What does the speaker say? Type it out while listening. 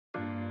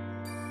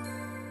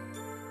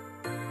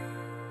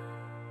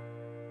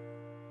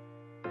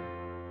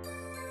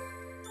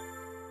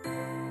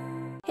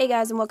Hey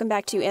guys, and welcome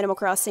back to Animal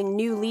Crossing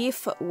New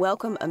Leaf.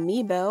 Welcome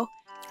Amiibo.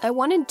 I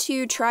wanted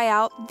to try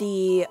out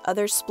the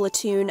other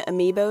Splatoon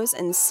Amiibos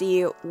and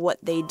see what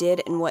they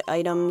did and what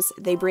items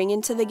they bring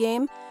into the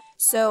game.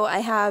 So I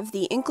have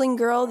the Inkling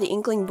girl, the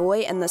Inkling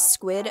boy, and the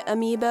Squid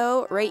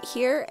Amiibo right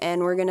here,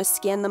 and we're gonna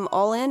scan them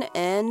all in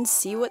and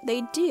see what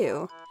they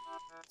do.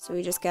 So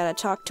we just gotta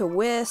talk to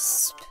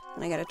Wisp,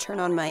 and I gotta turn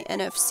on my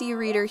NFC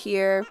reader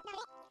here.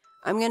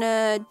 I'm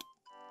gonna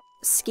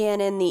scan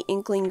in the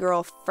Inkling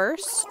girl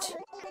first.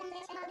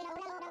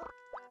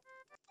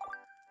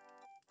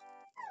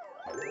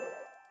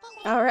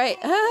 Alright,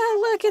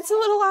 look, it's a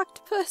little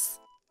octopus.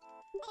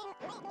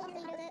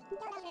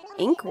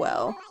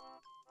 Inkwell.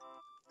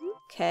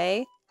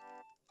 Okay.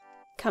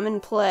 Come and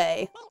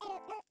play.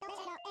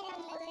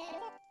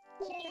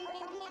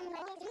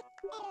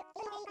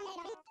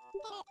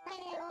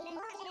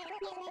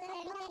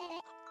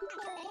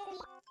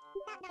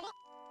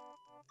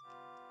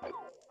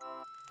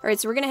 Alright,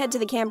 so we're gonna head to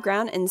the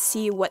campground and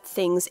see what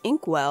things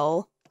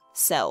Inkwell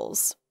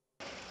sells.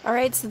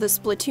 Alright, so the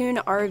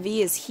Splatoon RV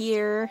is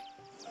here.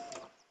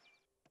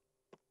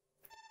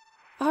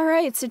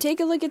 Alright, so take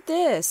a look at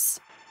this.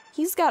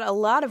 He's got a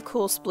lot of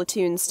cool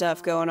Splatoon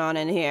stuff going on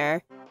in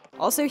here.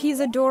 Also,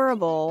 he's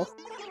adorable.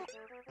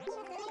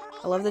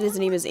 I love that his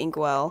name is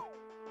Inkwell.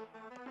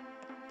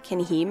 Can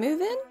he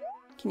move in?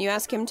 Can you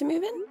ask him to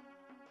move in?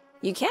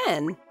 You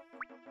can.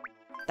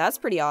 That's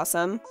pretty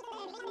awesome.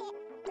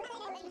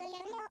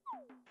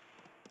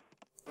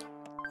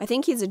 I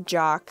think he's a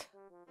jock.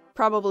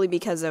 Probably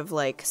because of,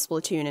 like,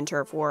 Splatoon and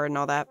Turf War and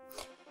all that.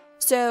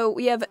 So,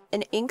 we have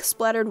an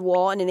ink-splattered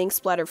wall and an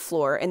ink-splattered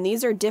floor, and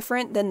these are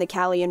different than the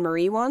Callie and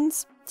Marie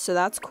ones, so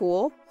that's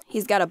cool.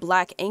 He's got a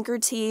black anchor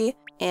tee,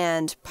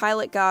 and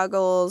pilot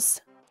goggles,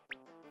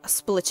 a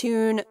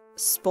Splatoon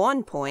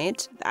spawn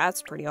point,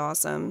 that's pretty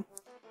awesome.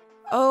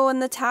 Oh,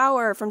 and the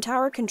tower from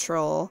Tower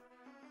Control.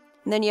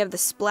 And then you have the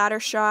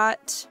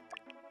splattershot,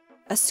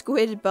 a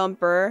Squid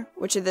bumper,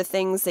 which are the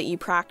things that you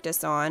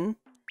practice on.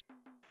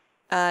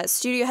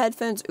 Studio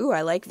headphones, ooh,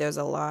 I like those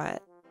a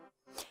lot.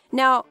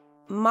 Now,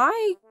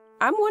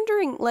 I'm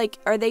wondering, like,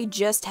 are they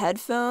just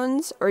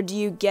headphones, or do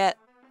you get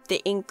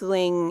the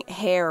Inkling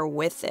hair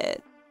with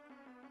it?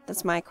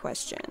 That's my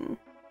question.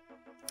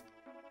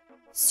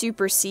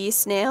 Super Sea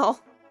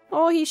Snail.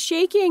 Oh, he's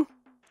shaking!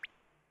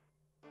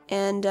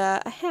 And,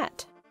 a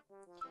hat.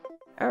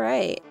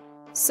 Alright.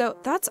 So,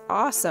 that's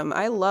awesome.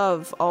 I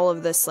love all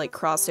of this, like,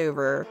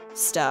 crossover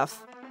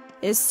stuff.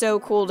 It is so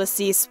cool to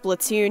see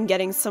Splatoon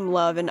getting some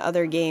love in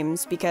other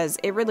games, because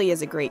it really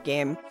is a great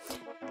game.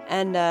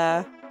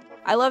 And,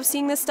 I love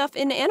seeing this stuff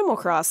in Animal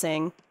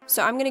Crossing.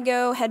 So I'm gonna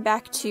go head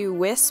back to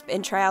Wisp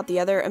and try out the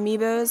other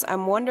Amiibos.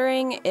 I'm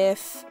wondering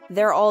if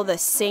they're all the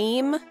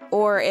same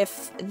or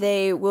if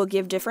they will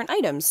give different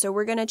items, so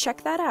we're gonna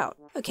check that out.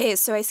 Okay,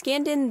 so I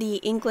scanned in the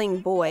Inkling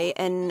boy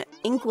and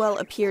Inkwell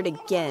appeared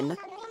again.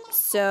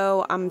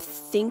 So I'm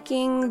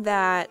thinking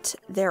that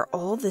they're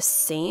all the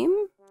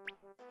same?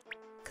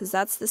 Because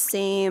that's the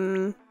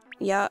same,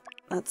 yeah,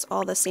 that's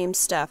all the same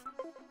stuff.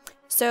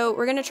 So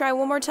we're gonna try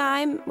one more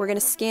time. We're gonna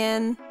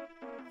scan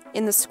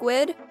in the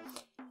Squid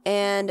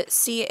and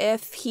see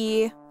if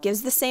he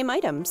gives the same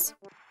items.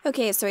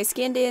 Okay, so I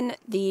scanned in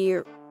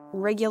the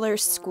regular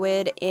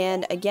Squid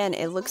and again,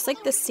 it looks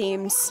like the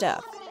same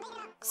stuff.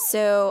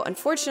 So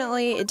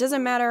unfortunately, it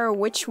doesn't matter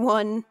which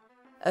one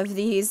of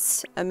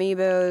these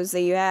Amiibos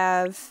that you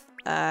have,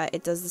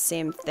 it does the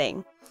same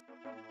thing.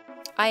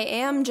 I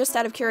am, just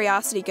out of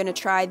curiosity, gonna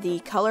try the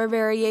color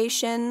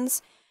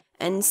variations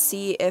and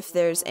see if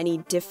there's any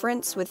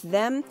difference with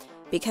them,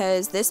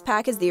 because this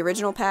pack is the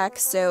original pack,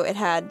 so it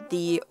had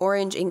the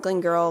orange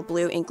Inkling girl,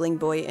 blue Inkling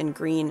boy, and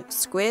green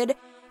Squid.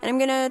 And I'm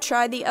gonna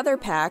try the other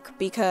pack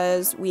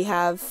because we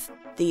have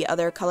the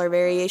other color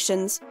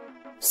variations.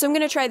 So I'm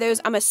gonna try those.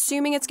 I'm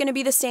assuming it's gonna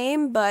be the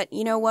same, but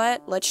you know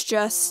what? Let's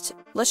just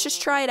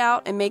try it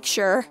out and make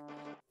sure.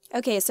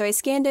 Okay, so I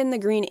scanned in the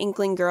green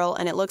Inkling girl,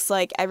 and it looks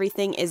like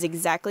everything is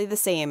exactly the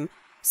same.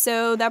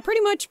 So that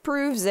pretty much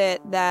proves it,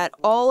 that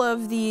all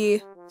of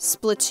the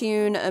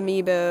Splatoon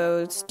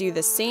Amiibos do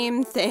the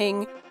same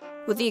thing.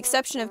 With the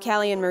exception of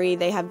Callie and Marie,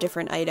 they have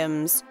different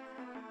items.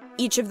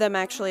 Each of them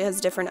actually has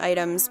different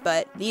items,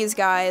 but these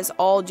guys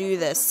all do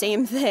the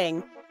same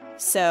thing.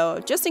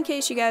 So, just in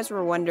case you guys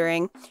were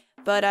wondering.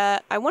 But,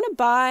 I want to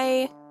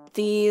buy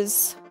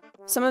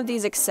some of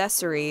these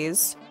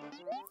accessories.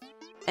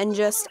 And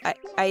just,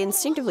 I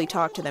instinctively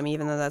talk to them,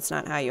 even though that's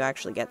not how you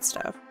actually get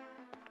stuff.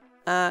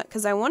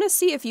 Because I want to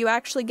see if you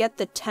actually get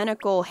the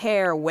tentacle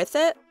hair with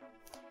it.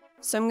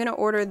 So I'm gonna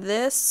order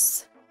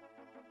this.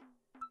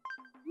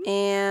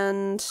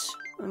 And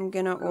I'm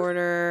gonna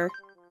order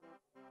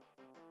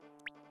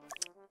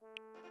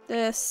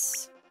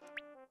this.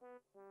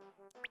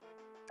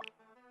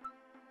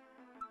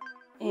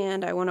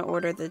 And I want to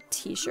order the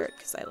t-shirt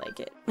because I like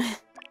it.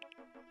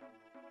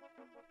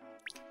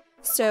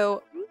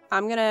 So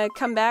I'm gonna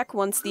come back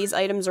once these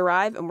items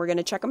arrive and we're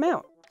gonna check them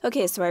out.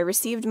 Okay, so I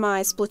received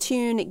my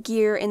Splatoon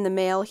gear in the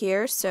mail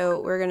here,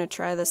 so we're gonna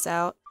try this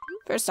out.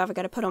 First off, I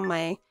gotta put on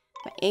my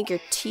anchor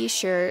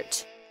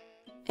t-shirt.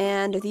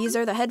 And these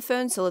are the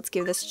headphones, so let's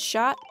give this a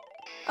shot.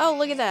 Oh,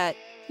 look at that.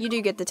 You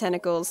do get the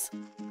tentacles.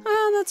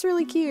 Oh, that's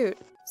really cute.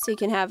 So you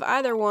can have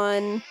either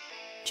one,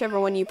 whichever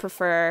one you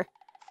prefer.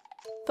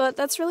 But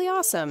that's really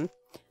awesome.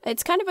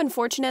 It's kind of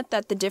unfortunate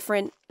that the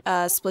different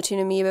Splatoon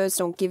amiibos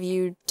don't give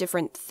you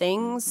different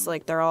things,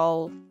 like they're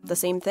all the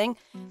same thing.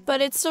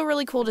 But it's still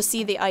really cool to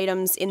see the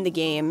items in the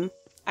game.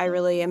 I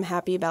really am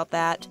happy about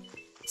that.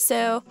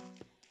 So,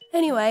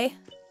 anyway,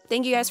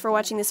 thank you guys for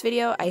watching this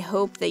video. I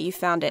hope that you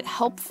found it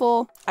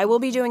helpful. I will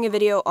be doing a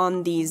video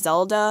on the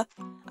Zelda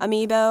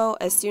amiibo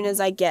as soon as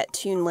I get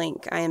Toon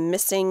Link. I am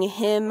missing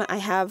him. I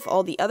have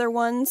all the other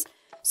ones,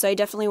 so I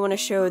definitely want to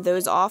show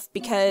those off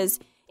because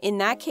in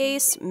that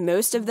case,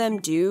 most of them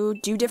do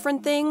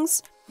different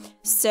things.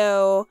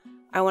 So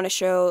I want to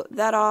show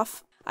that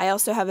off. I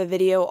also have a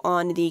video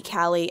on the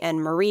Callie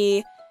and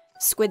Marie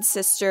Squid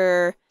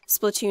sister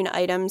Splatoon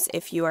items.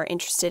 If you are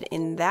interested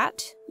in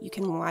that, you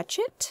can watch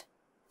it.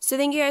 So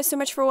thank you guys so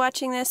much for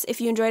watching this. If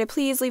you enjoyed it,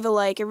 please leave a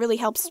like. It really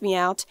helps me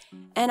out.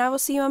 And I will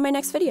see you on my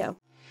next video.